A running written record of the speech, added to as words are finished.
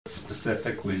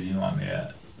specifically do you want me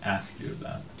to ask you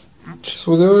about? Just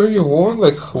whatever you want,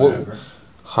 like Whatever.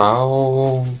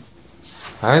 how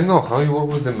I don't know how you work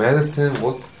with the medicine.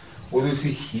 What do you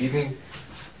see healing?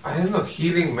 I don't know,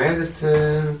 healing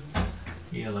medicine.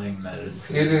 Healing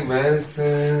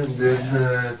medicine.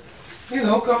 Then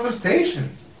conversation.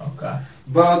 Okay.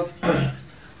 But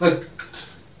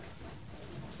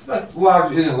like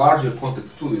large in a larger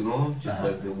context too, just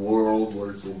like the world, where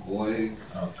it's all going.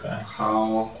 Okay.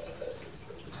 How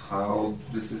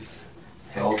this is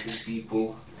helping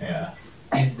people. Yeah.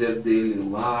 In their daily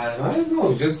life. I don't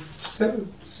know, just have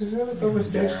a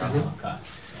conversation. Okay.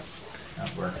 That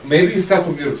works. Maybe you start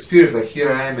from your experience, like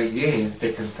here I am again,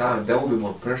 second time, that would be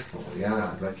more personal,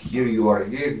 yeah. Like here you are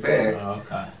again back.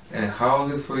 Okay. And how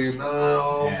is it for you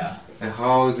now? Yeah. And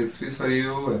how is the experience for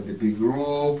you and the big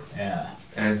group? Yeah.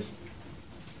 And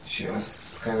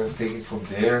just kind of take it from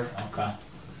there. Okay.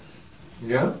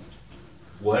 Yeah?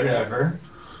 Whatever.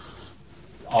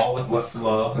 It's all with the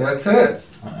flow. That's it.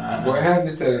 Go ahead,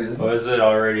 Mr. Edwin. Was it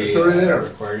already? It's already there.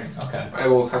 Recording. Okay. I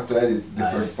will have to edit the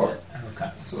first part.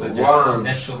 Okay. So just one,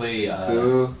 initially,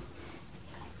 2.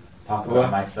 talk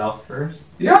about myself first.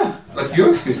 Yeah, like your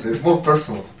experience. It's more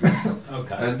personal.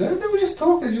 Okay. And then we just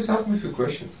talk and just ask me a few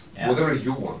questions. Yeah. Whatever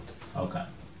you want. Okay.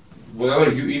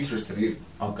 Whatever you're interested in.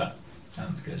 Okay.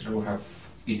 Sounds good. And we'll have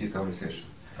easy conversation.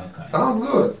 Okay. Sounds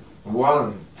good.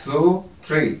 1, 2,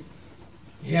 3.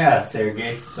 Yeah,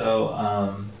 Sergey.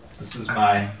 So, this is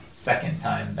my second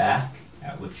time back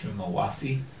at Huachuma,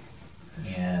 Wasi,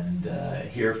 and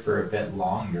here for a bit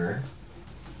longer.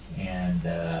 And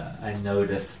I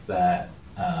noticed that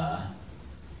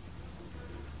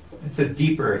it's a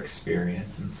deeper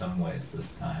experience in some ways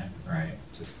this time, right?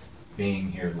 Just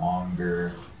being here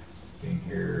longer, being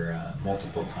here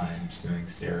multiple times, doing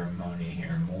ceremony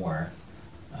here more.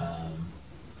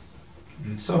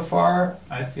 And so far,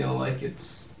 I feel like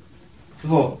it's a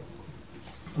little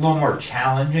more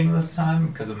challenging this time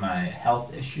because of my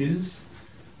health issues,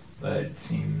 but it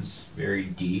seems very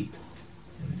deep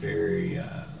and very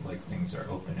like things are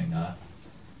opening up,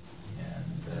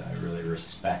 and I really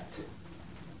respect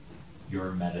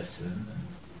your medicine and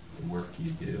the work you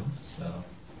do. So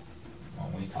why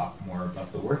don't we talk more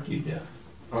about the work you do?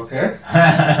 Okay.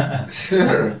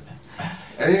 Sure.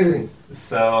 Anything.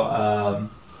 So,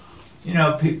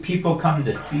 people come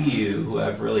to see you who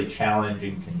have really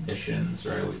challenging conditions,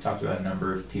 right? We've talked about a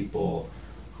number of people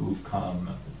who've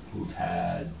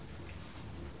had,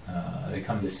 they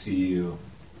come to see you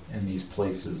in these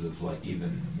places of like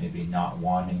even maybe not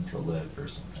wanting to live or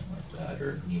something like that,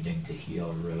 or needing to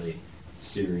heal really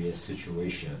serious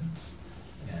situations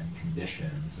and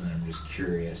conditions. And I'm just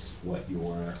curious what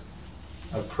your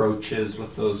approach is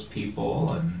with those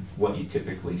people and what you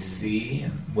typically see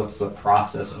and what's the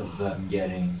process of them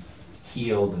getting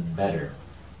healed and better.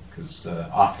 Because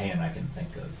offhand I can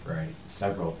think of, right,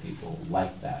 several people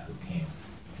like that who came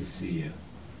to see you.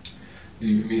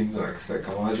 You mean like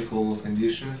psychological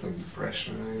conditions, like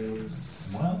depressions?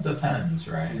 Well, it depends,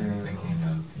 right? Yeah. I'm thinking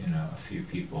of, a few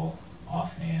people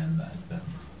offhand that have been...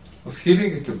 Well,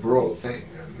 healing is a broad thing.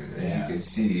 I mean, Yeah. you can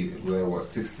see we're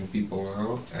 16 people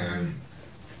now, and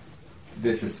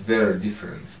this is very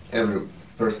different. Every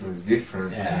person is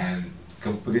different, Yeah. and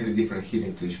completely different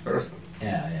healing to each person.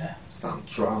 Yeah. Some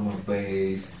trauma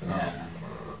based, some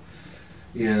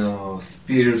Yeah.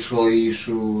 spiritual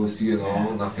issues,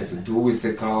 Yeah. nothing to do with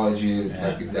psychology, Yeah.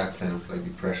 like in that sense, like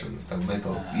depression, some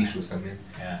mental issues, I mean.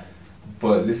 Yeah.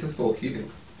 But this is all healing.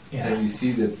 Yeah. And you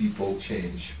see that people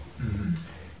change Mm-hmm.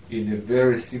 in a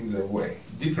very similar way.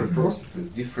 Different processes,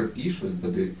 different issues,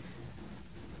 but the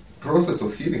process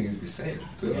of healing is the same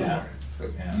to everyone. It's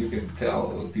like you can tell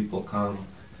when people come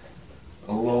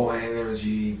low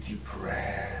energy,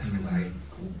 depressed, like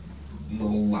no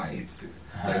lights,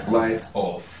 like lights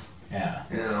off. Yeah.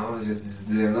 Just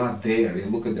they're not there. You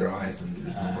look at their eyes and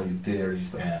there's nobody there.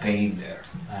 Just like pain there.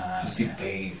 You see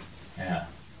pain. Yeah.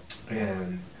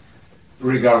 And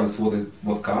regardless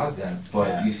what caused that,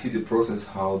 but you see the process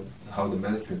how the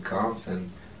medicine comes, and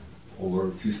over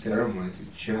a few ceremonies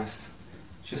it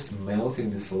just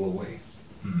melting this all away.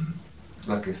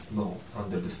 Like a snow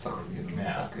under the sun,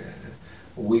 like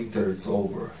a winter is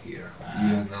over here,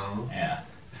 Yeah.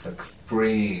 It's like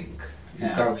spring. You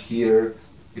come here,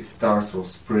 it starts from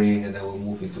spring and then we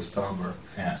move into summer.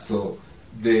 Yeah. So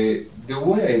the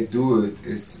way I do it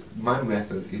is, my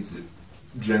method is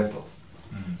gentle.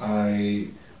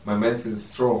 My medicine is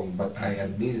strong, but I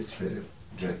administer it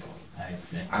gentle. I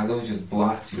see. I don't just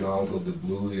blast you out of the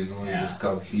blue, you just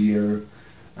come here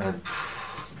and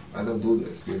I don't do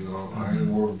this, you know. I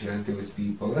work gently with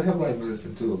people. I have light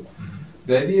medicine too.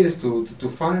 The idea is to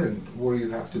find where you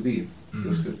have to be,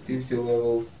 your sensitivity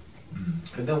level,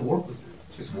 and then work with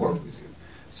it. Just work with it.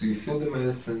 So you feel the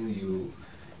medicine,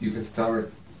 you can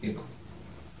start, you know,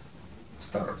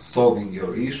 start solving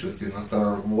your issues, you know,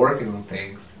 start working on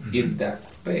things in that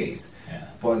space.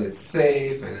 But it's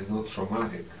safe and it's not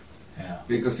traumatic.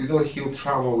 Because you don't heal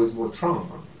trauma with more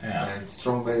trauma. And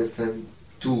strong medicine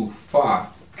too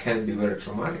fast can be very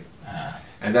traumatic.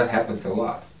 And that happens a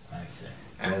lot. I see.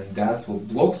 And that's what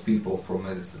blocks people from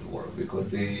medicine work, because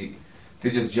they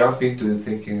just jump into it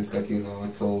thinking it's like, you know,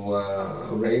 it's all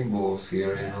rainbows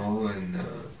here, you know, and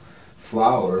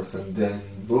flowers, and then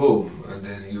boom, and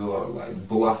then you are like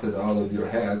blasted out of your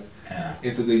head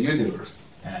into the universe.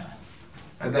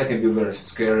 And that can be very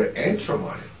scary and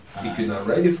traumatic if you're not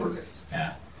ready for this.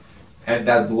 And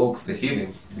that blocks the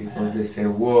healing, because they say,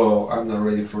 whoa, I'm not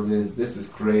ready for this, this is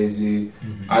crazy,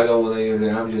 I don't want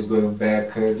anything, I'm just going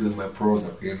back doing my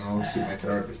Prozac, you know, see my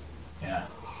therapist.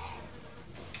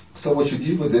 So what you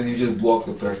did was that you just block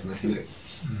the person healing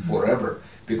forever,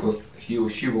 because he or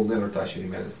she will never touch any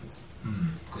medicines.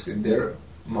 Because in their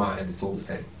mind it's all the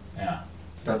same.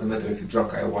 Doesn't matter if you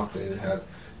drank ayahuasca and had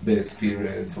bad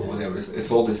experience or whatever,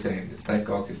 it's all the same. It's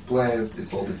psychoactive plants,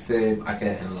 it's all the same, I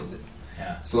can handle it.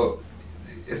 So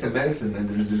as a medicine man,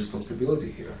 there is a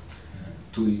responsibility here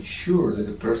to ensure that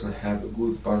the person have a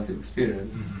good positive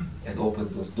experience and open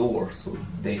those doors so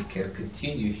they can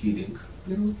continue healing,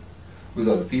 you know, with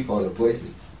other people, other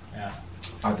places,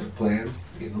 other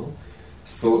plants, you know.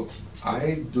 So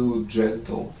I do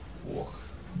gentle walk,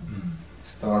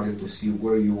 starting to see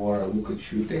where you are, look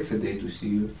at you. It takes a day to see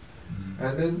you,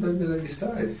 and then I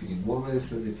decide if you need more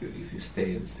medicine, if you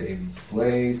stay in the same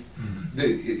place.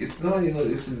 It's not, you know,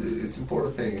 it's an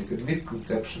important thing. It's a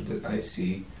misconception that I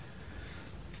see.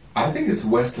 I think it's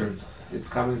Western. It's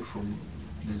coming from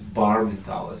this bar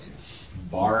mentality.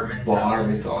 Bar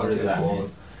mentality. I call it.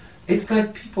 It's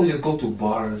like people just go to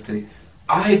bar and say,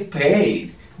 I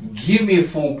paid, give me a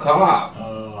full cup,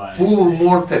 pour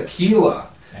more tequila.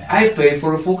 I paid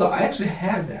for a full cup. I actually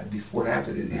had that before it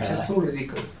happened. It's just so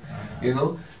ridiculous. You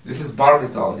know, this is bar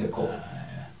mentality, I call it.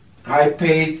 I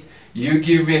paid, you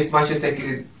give me as much as I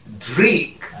can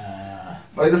drink.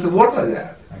 But it doesn't work like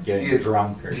that. I'm getting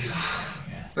drunk. Or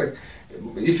It's like,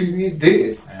 if you need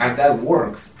this and that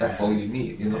works, that's all you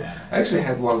need, you know. I actually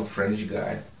had one French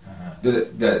guy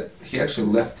that he actually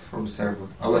left from the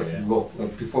ceremony. I let him go,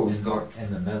 like before we start.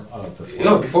 In the middle of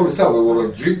before we start, we were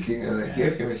like drinking, and I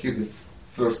gave him his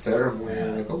first ceremony.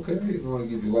 And I'm like, okay, you know, I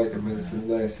give you lighter medicine,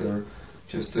 lesser,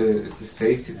 just it's a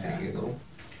safety thing, you know.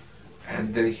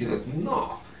 And then he's like,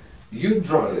 no,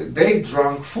 they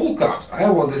drank full cups. I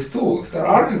want this too. Start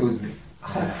arguing with me.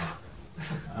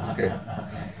 Okay.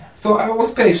 So I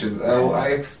was patient. I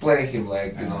explained him,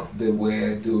 like, you know, the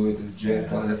way I do it is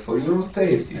gentle, and that's for your own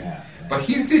safety. But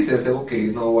he insisted. I said, okay,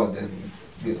 you know what? Then,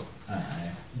 you know,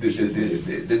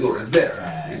 the door is there.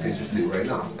 You can just leave right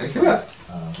now. And he left.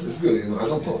 It's good, you know. I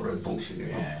don't tolerate bullshit, you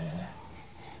know.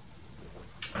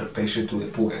 I'm patient to a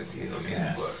point, you know what I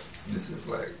mean? But this is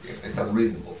like, it's an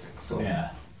unreasonable thing.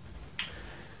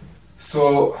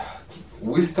 So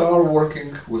we start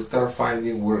working. We start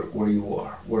finding where you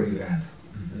are, where you at.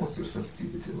 What's your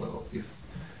sensitivity level?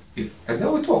 And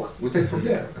then we talk. We take from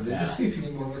there, and then we see if you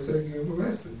need more medicine. I give you more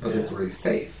medicine. But it's already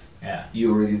safe.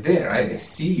 You're already there. I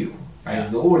see you. I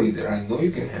know you're there. I know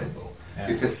you can handle.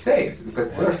 It's a safe. It's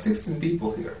like we're 16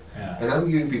 people here, and I'm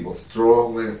giving people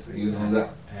strong medicine. You know that.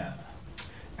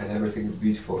 And everything is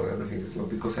beautiful. Everything is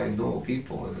because I know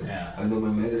people, and I know my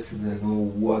medicine. And I know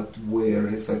what, where.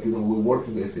 It's like, you know, we're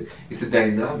working. It's a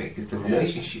dynamic. It's a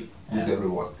relationship with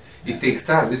everyone. It takes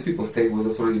time. These people stay with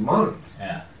us already months.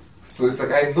 So it's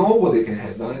like, I know what they can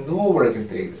handle. I know where I can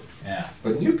take them.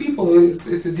 But new people, it's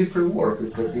a different work.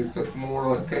 It's like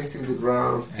more like testing the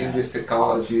ground, seeing the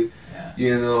psychology,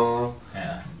 you know.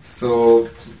 So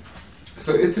it's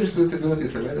the responsibility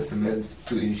as a medicine man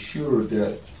to ensure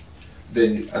that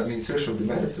the administration of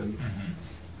the medicine,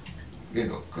 you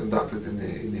know, conducted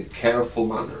in a careful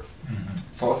manner,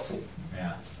 thoughtful,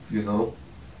 you know.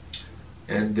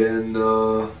 And then,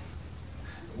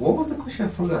 what was the question? I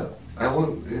forgot. I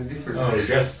want in different.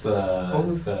 Just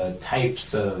the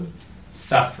types of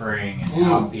suffering and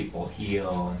how people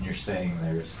heal. And you're saying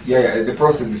there's the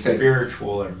process is the same.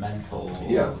 Spiritual or mental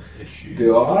issues.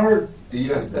 There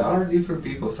are different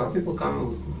people. Some people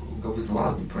come with a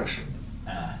lot of depression.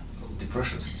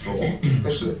 Depression strong,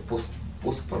 especially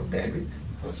post-pandemic.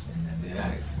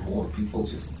 Yeah, it's more people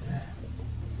just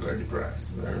we're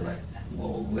depressed, we're like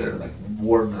low, we're like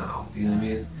worn out. You know what I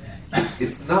mean?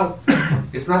 It's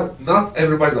not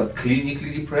everybody like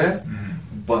clinically depressed,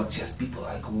 but just people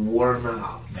like worn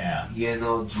out. Yeah. You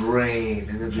know, drained,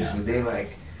 and just they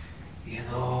like, you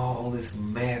know, all this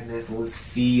madness, all this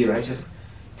fear. I just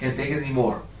can't take it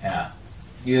anymore. Yeah.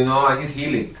 You know, I need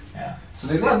healing. Yeah. So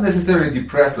they're not necessarily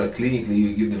depressed like clinically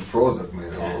you give them Prozac,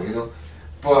 man, or, you know,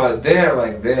 but they're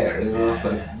like there, you know, it's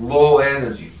like low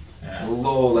energy,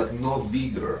 low, like no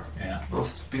vigor, no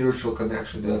spiritual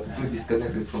connection. They're completely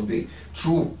disconnected from the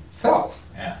true selves,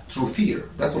 through fear.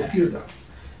 That's what fear does.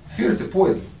 Fear is a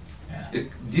poison.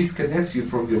 It disconnects you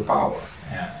from your power.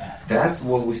 That's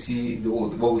what we see in the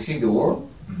world. What we see in the world,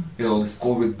 you know, this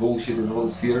COVID bullshit and all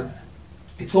this fear.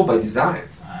 It's all by design.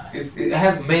 It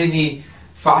has many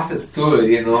facets to it,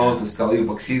 you know, to sell you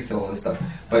vaccines and all this stuff,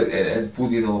 but and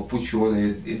put you on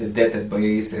in a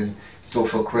database and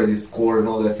social credit score and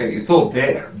all that thing. It's all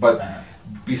there. But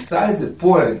besides the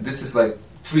point, this is like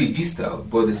 3D stuff.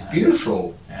 But the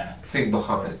spiritual thing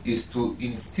behind it is to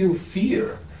instill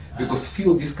fear, because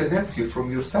fear disconnects you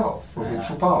from yourself, from your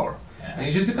true power, and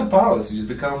you just become powerless. You just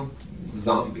become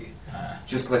zombie,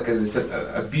 just like an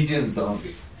obedient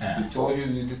zombie. They told you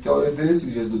this,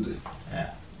 you just do this.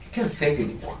 You can't think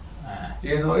anymore.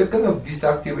 You know, it kind of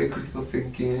deactivates critical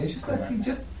thinking. It's just like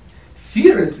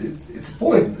fear. It's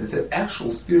poison. It's an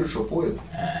actual spiritual poison.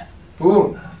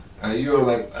 Boom, and you're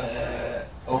like,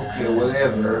 okay,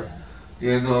 whatever.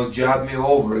 You know, jab me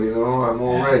over. You know, I'm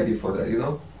all ready for that. You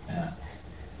know.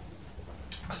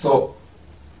 So,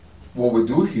 what we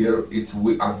do here is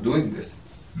we undoing this.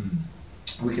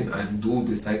 We can undo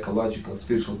the psychological,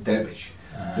 spiritual damage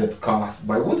that caused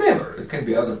by whatever. It can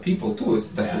be other people too.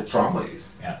 That's what trauma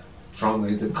is. Trauma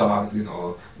is a cause, you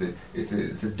know,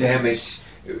 it's a damage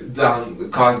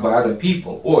caused by other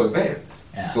people or events.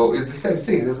 So it's the same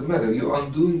thing. It doesn't matter. You're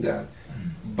undoing that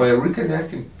by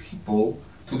reconnecting people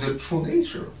to their true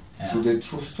nature, to their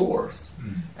true source.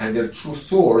 And their true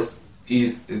source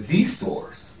is the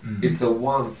source. It's a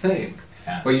one thing.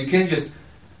 But you can't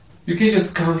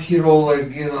just come here all like,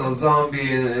 you know,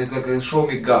 zombie, and it's like, show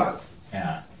me God.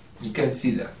 You can't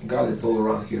see that. God is all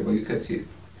around here, but you can't see it.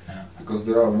 Because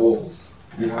there are walls.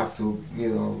 You have to, you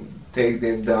know, take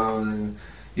them down and,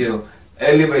 you know,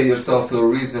 elevate yourself to a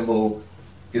reasonable,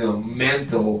 you know,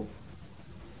 mental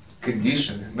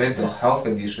condition, mental health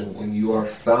condition when you are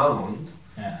sound,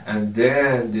 and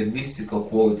then the mystical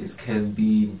qualities can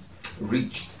be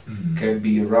reached, can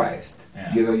be raised.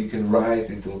 You know, you can rise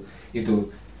into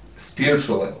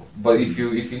spiritual level. But if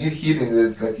you need healing,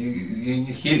 it's like you need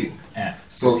healing.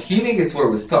 So healing is where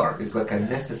we start. It's like a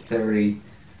necessary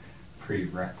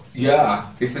prerequisite.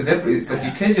 It's like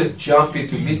you can't just jump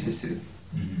into mysticism.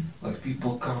 Like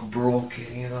people come broken,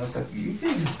 you know. It's like you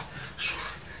can just,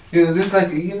 you know, there's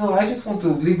like, you know, I just want to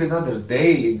live another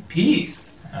day in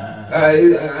peace.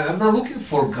 I'm not looking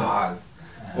for God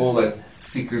or like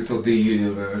secrets of the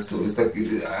universe. So it's like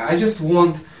I just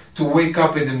want to wake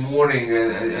up in the morning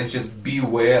and just be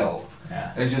well,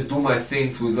 and just do my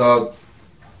things without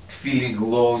feeling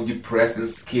low and depressed and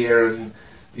scared, and,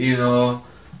 you know,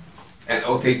 and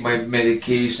I'll take my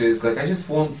medications. Like I just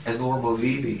want a normal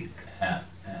living.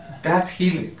 That's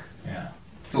healing.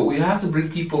 So we have to bring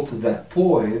people to that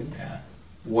point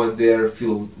when they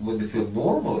feel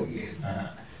normal again.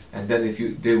 And then if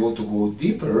they want to go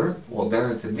deeper, well,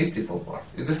 then it's a mystical part.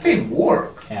 It's the same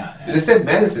work. It's the same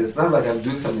medicine. It's not like I'm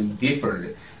doing something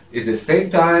different. It's the same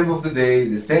time of the day,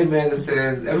 the same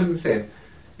medicine, everything the same.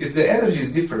 It's the energy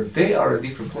is different. They are a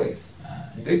different place.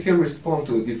 They can respond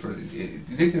to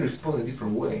they can respond in a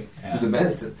different way to the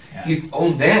medicine. It's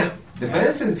on them. The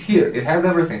medicine is here. It has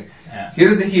everything.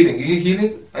 Here's the healing. You need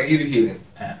healing? I give you healing.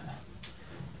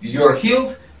 You're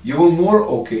healed? You want more?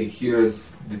 Okay,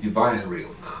 here's the divine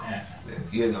realm now.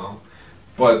 You know,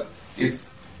 but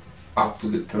it's up to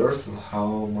the person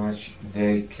how much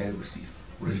they can receive.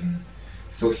 Really.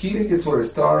 So healing is where it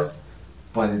starts,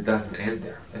 but it doesn't end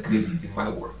there. At least in my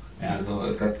work. You know,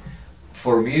 it's like,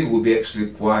 for me, it would be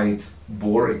actually quite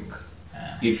boring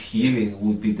if healing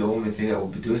would be the only thing I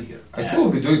would be doing here. I still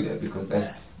would be doing that because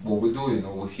that's what we do. You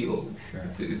know, we heal.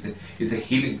 It's a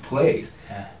healing place.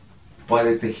 But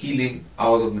it's a healing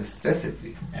out of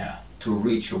necessity to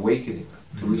reach awakening,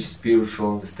 to reach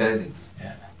spiritual understandings.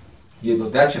 You know,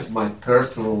 that's just my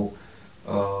personal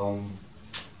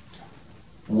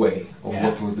way of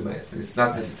working with the medicine. It's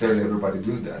not necessarily everybody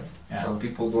doing that. Some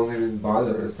people don't even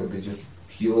bother, so they just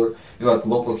healer. You know, like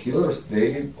local healers,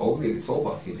 it's all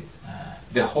about healing.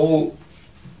 The whole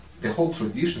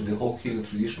tradition, the whole healing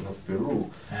tradition of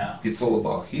Peru, it's all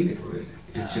about healing, really.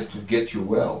 It's just to get you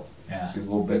well. Yeah. So you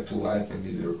go back to life and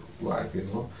live your life, you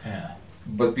know. Yeah.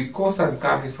 But because I'm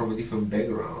coming from a different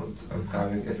background, I'm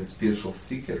coming as a spiritual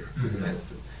seeker in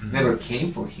medicine. Never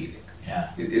came for healing.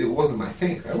 Yeah. It wasn't my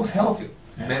thing. I was healthy,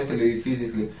 mentally,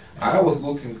 physically. I was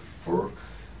looking for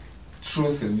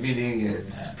truth and meaning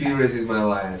and spirit in my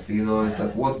life, you know. It's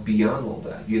like, what's beyond all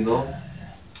that, you know?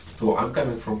 So I'm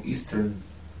coming from Eastern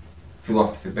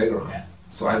philosophy background. Yeah.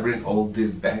 So I bring all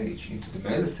this baggage into the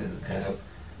medicine and kind of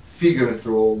figure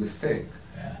through all this thing.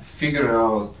 Figure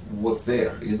out what's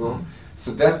there, you know?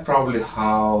 So that's probably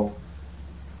how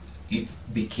it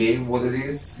became what it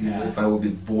is. You know, if I would be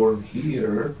born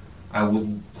here, I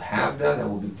wouldn't have that. I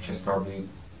would be just probably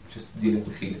just dealing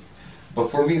with healing.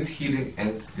 But for me, it's healing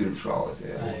and spirituality,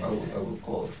 I would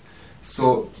call it.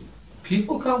 So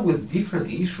people come with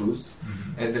different issues,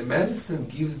 and the medicine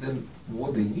gives them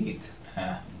what they need.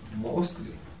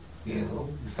 Mostly, you know,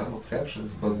 with some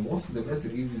exceptions, but mostly the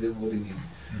medicine gives them what they need.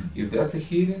 If that's a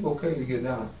healing, okay, you get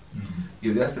that.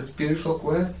 If that's a spiritual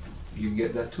quest, you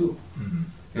get that too.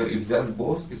 You know, if that's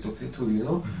both, it's okay too, you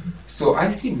know. So I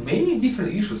see many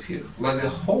different issues here, like a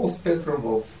whole spectrum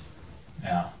of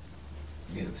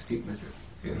you know, sicknesses,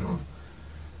 you know.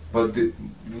 But the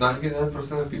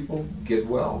 99% of people get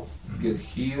well, get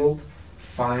healed,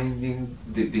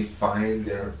 they find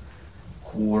their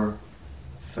core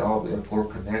self, their core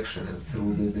connection, and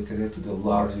through this they connect to the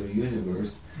larger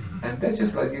universe. And that's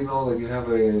just like, you know, like you have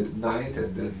a night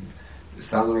and then the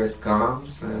sunrise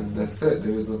comes and that's it,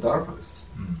 there is no darkness.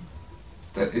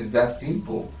 That it's that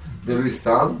simple. There is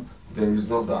sun, there is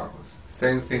no darkness.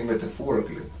 Same thing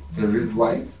metaphorically. There is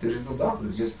light, there is no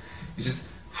darkness. It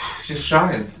just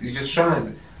shines. You just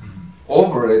shine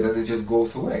over it and it just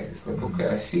goes away. It's like, okay,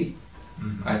 I see.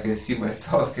 I can see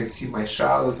myself, I can see my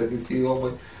shadows, I can see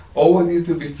all I need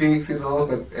to be fixed, you know.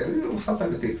 It's like, and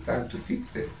sometimes it takes time to fix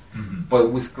things.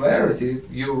 But with clarity,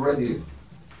 you already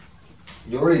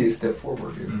step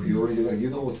forward. You know? You already, like, you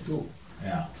know what to do.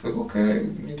 It's like, okay,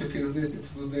 you need to fix this, need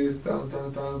to do this, done.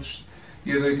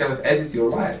 You know, you kind of edit your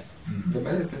life. The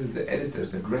medicine is the editor,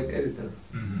 it's a great editor.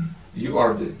 You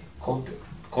are the content.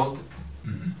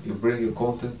 You bring your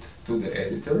content to the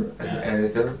editor, and the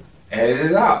editor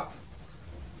edit it out.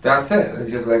 That's it.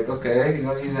 It's just like, okay, you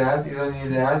don't need that, you don't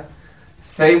need that.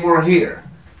 Say more here.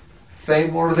 Say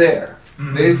more there.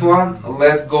 This one,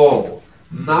 let go.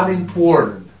 Not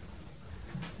important.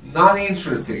 Not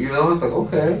interesting. You know, it's like,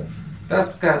 okay,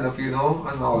 that's kind of, you know,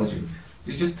 analogy.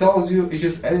 It just tells you, it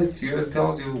just edits you and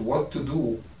tells you what to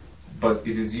do, but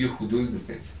it is you who doing the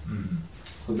thing.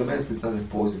 Because the medicine is not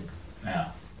imposing.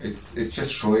 It's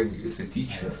just showing you. It's a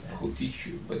teacher who teach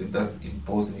you, but it doesn't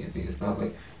impose anything. It's not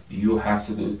like you have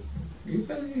to do it.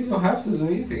 You don't have to do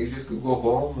anything. You just go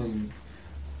home and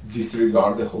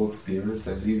disregard the whole experience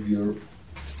and live your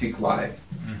sick life,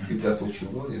 if that's what you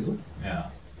want, you know.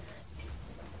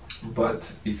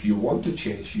 But if you want to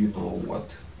change, you know what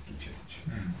to change.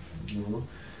 You know?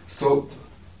 So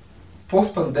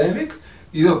post-pandemic,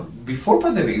 you know, before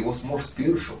pandemic it was more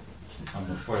spiritual.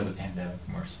 Before the pandemic,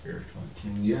 more spiritual.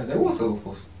 Yeah, there was a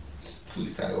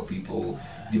suicidal people,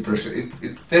 depression.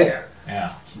 It's there.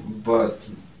 But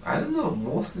I don't know.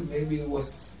 Mostly, maybe it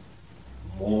was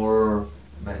more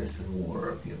medicine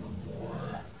work. You know,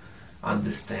 more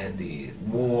understanding,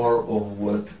 more of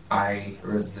what I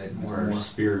resonate with. More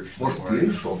spiritual. More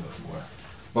spiritual.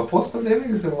 But post-pandemic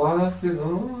is a lot of, you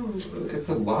know, it's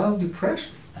a lot of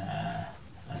depression.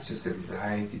 It's just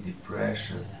anxiety,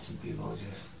 depression. People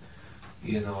just,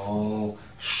 you know,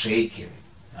 shaking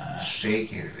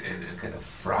and kind of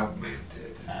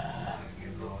fragmented, you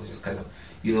know, just kind of,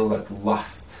 you know, like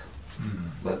lost,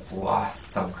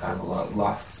 some kind of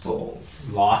lost souls.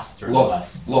 Lost,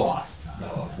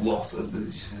 as they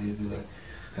just be like,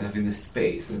 kind of in the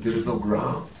space, like there is no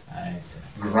ground.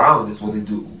 Ground is what they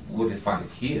do, what they find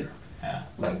here.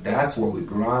 Like that's where we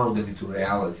ground them into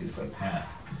reality. It's like,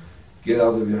 get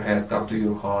out of your head, come to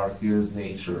your heart. Here is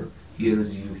nature. Here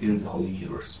is you. Here is the whole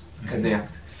universe.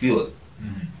 Connect, feel it.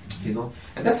 You know,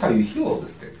 and that's how you heal all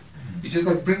this thing. You just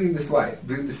like bring in this light,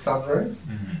 bring the sunrise,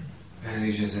 and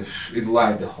you just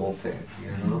light the whole thing.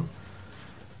 You know.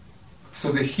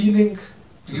 So the healing,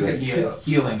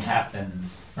 healing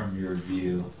happens from your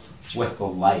view with the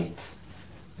light,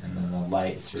 and then the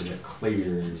light sort of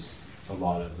clears a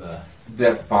lot of the.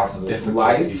 That's part of it.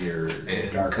 Light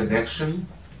and darkness. Connection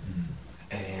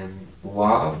and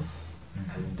love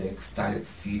and the ecstatic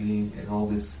feeling and all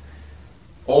this.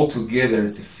 All together,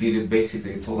 it's a feeling.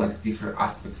 Basically, it's all like different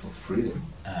aspects of freedom.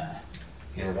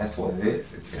 Yeah, that's what it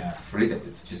is. It's freedom.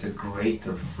 It's just a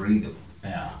greater freedom.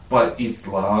 But it's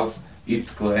love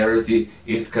it's clarity,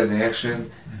 it's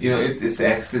connection, it's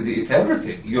ecstasy, it's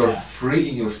everything. You're free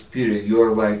in your spirit.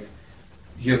 You're like,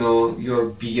 you're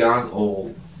beyond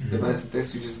all. The medicine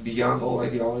takes you just beyond all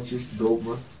ideologies,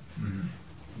 dogmas,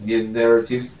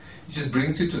 narratives. It just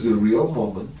brings you to the real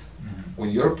moment when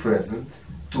you're present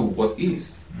to what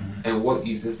is. And what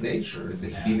is nature, is the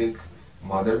healing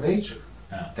Mother Nature.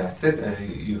 That's it.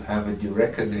 And you have a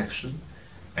direct connection.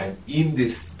 And in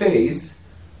this space,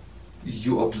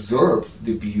 you observed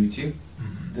the beauty,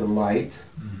 the light,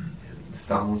 and the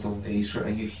sounds of nature,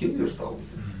 and you heal yourself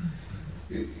with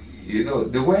it.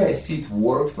 The way I see it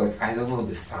works, like, I don't know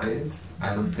the science,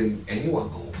 I don't think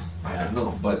anyone knows, I don't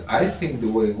know, but I think the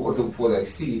way, what I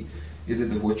see is that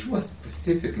the Huachuma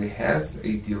specifically has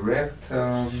a direct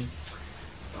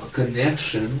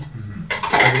connection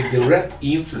and a direct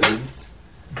influence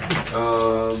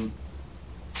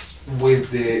with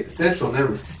the central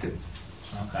nervous system.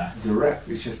 Direct.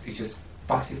 It just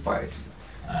pacifies you.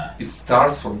 It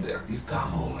starts from there. You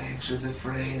come all anxious,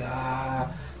 afraid,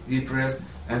 depressed,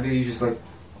 and then you just like,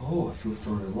 oh, I feel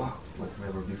so relaxed like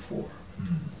never before.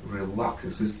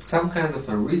 Relaxing. So it's some kind of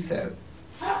a reset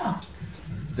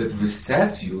that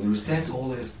resets you. It resets all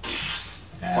this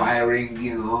firing,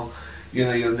 your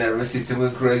nervous system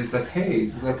went crazy. It's like, hey,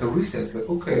 it's like a reset. It's like,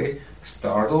 okay,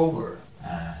 start over.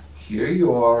 Here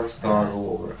you are, start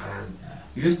over. And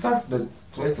you just start the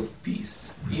place of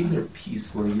peace, inner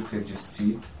peace, where you can just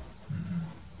sit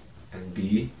and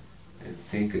be and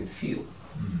think and feel,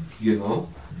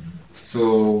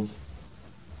 So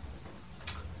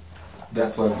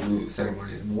that's why we do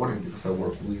ceremony in the morning, because I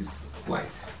work with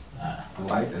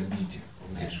light and beauty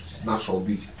of nature, it's natural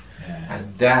beauty,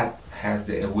 and that has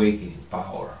the awakening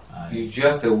power. You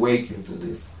just awaken to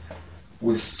this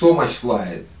with so much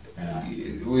light,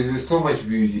 with so much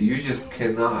beauty. You just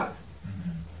cannot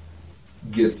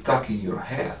get stuck in your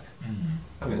head.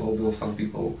 I mean, although some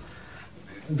people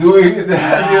doing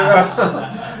that,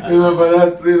 but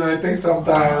that's, it takes some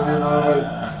time,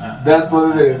 but that's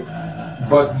what it is.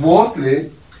 But mostly,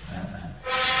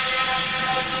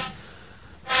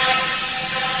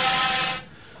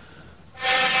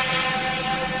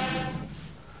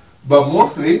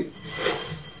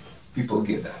 people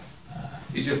get that.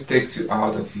 It just takes you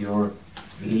out of your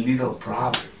little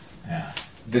problems.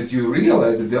 That you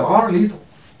realize that there are little.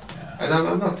 And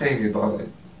I'm not saying about like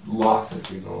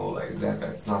losses, like that.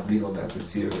 That's not little, that's a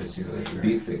serious, that's a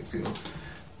big things,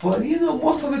 But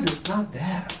most of it is not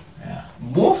that.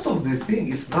 Most of the thing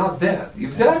is not that.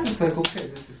 If that is like, okay,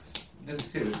 this is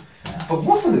serious. But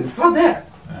most of it is not that.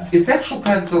 It's actual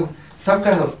kinds of some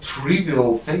kind of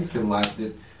trivial things in life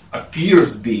that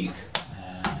appears big,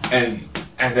 and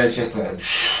that's just like,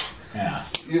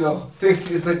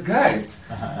 things is like, guys,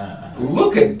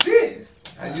 look at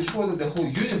this, and you show them the whole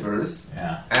universe,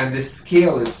 and the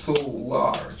scale is so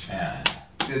large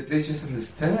that they just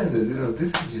understand that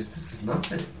this is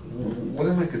nothing. What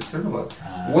am I concerned about?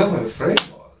 What am I afraid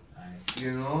about?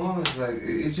 It's like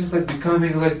it's just like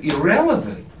becoming like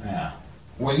irrelevant.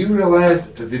 When you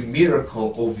realize the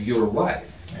miracle of your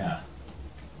life,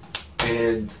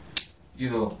 and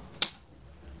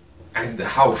and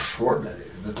how short that is.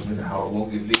 It doesn't matter how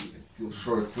long you live. It's still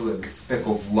short. It's still like a speck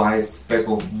of light, speck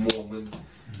of moment.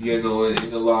 In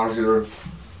a larger,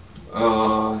 in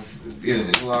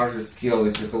a larger scale,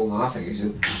 it's just all nothing. It's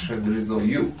just there is no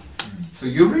you. So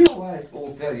you realize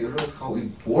all that. You realize how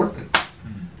important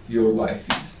your life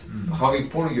is, how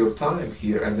important your time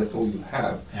here, and that's all you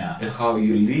have, and how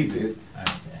you live it.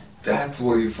 That's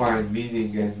where you find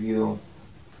meaning, and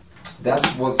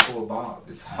that's what it's all about.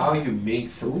 It's how you make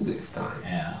through this time,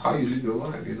 how you live your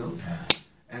life,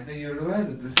 And then you realize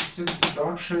that this is just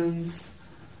instructions.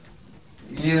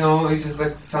 It's just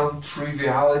like some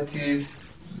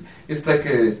trivialities. It's like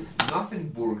a nothing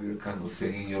burger kind of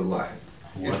thing in your life.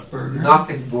 It's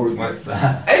nothing burger. What's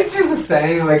that? It's just a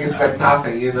saying, like it's like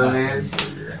nothing, what I mean?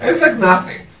 It's like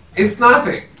nothing. It's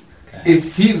nothing. It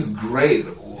seems great.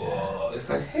 Whoa. It's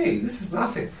like, hey, this is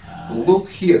nothing. Look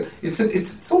here.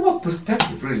 It's all about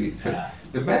perspective, really. It's like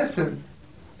the medicine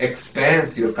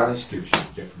expands your consciousness.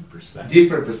 Different perspective.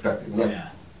 Different perspective. Like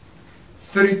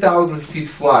 30,000 feet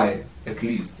fly, at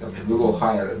least. I mean, we go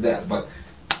higher than that, but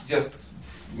just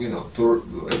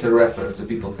as a reference so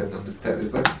people can understand.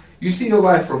 It's like you see your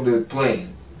life from the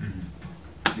plane.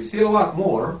 You see a lot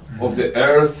more of the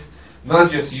earth, not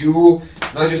just you,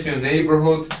 not just your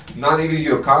neighborhood, not even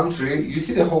your country. You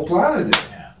see the whole planet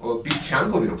there, or a big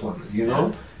chunk of your planet,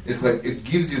 It's like it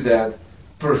gives you that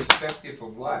perspective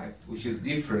of life, which is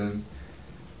different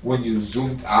when you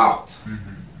zoomed out.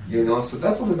 So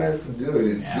that's what the medicine do.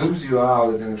 It zooms you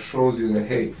out and kind of shows you that,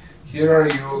 hey, Here are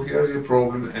you, here's your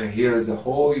problem, and here is the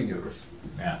whole universe.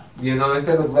 Yeah. You know, it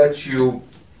kind of lets you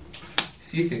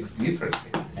see things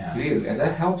differently, Yeah. clearly, and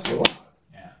that helps a lot.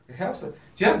 Yeah. It helps.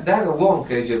 Just that alone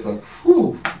can just like,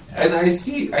 whew. Yeah. And I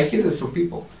hear this from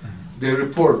people. They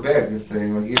report back and say,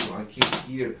 like, you know, I came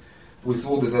here with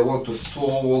all this, I want to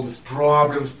solve all these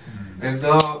problems, and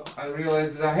now I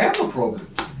realize that I have no problem.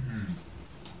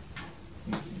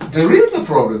 There is no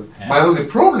problem. Yeah. My only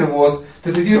problem was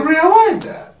that I didn't realize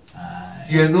that. Yeah.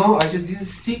 You know, I just didn't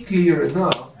see clear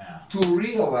enough Yeah. to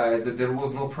realize that there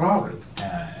was no problem.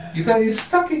 Yeah. You're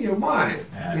stuck in your mind.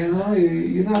 Yeah. You know,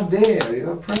 you're not there. You're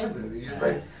not present. You're just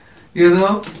like, you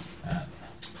know. Yeah.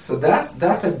 So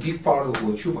that's a big part of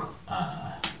Huachuma.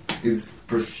 Is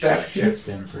perspective, Shift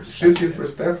in perspective. shifting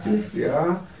perspective,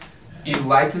 yeah.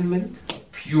 Enlightenment,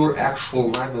 pure actual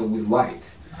enlightenment with light.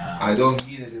 I don't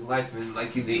mean it enlightenment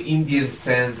like in the Indian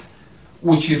sense,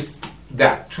 which is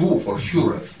that too for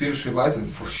sure, like spiritual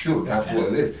enlightenment for sure, that's what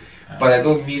it is. But I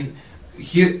don't mean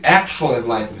here actual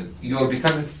enlightenment. You are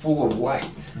becoming full of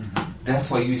light.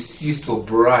 That's why you see so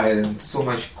bright and so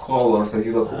much colors, and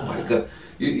you're like, oh my god.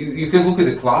 You can look at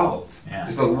the clouds. Yeah.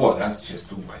 It's like, what? That's just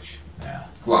too much. Yeah.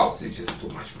 Clouds is just too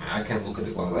much, man. I can't look at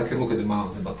the clouds. I can look at the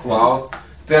mountain, but clouds,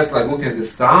 that's like looking at the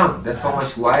sun. That's how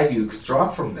much light you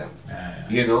extract from them.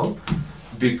 You know,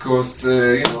 because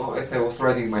you know, as I was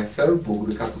writing my third book,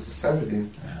 The Cactus of Sanity,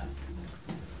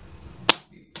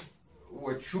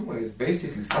 Huachuma is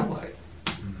basically sunlight.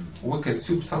 We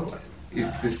consume sunlight.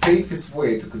 It's the safest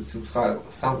way to consume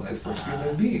sunlight for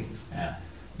human beings.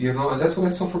 You know, and that's what I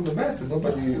saw from the medicine.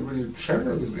 Nobody really shared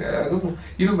that with me. I don't know.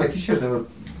 Even my teachers never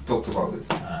talked about it.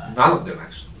 None of them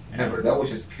actually. Never. That was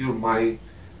just pure my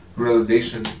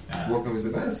realization working with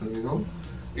the medicine, you know.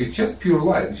 It's just pure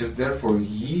light. It's just there for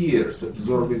years,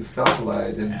 absorbing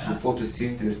sunlight and through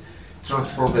photosynthesis,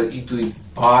 transform that into its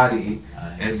body,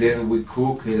 and then we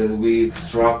cook it and we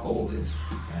extract all this.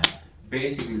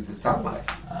 Basically, it's the sunlight.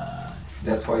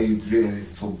 That's why you drink and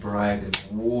it's so bright and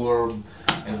warm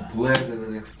and pleasant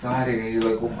and ecstatic, and you're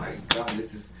like, oh my god,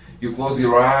 this is. You close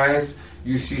your eyes,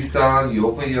 you see sun. You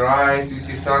open your eyes, you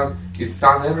see sun. It's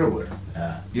sun everywhere.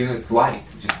 You know, it's light,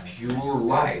 just pure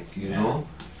light. You know.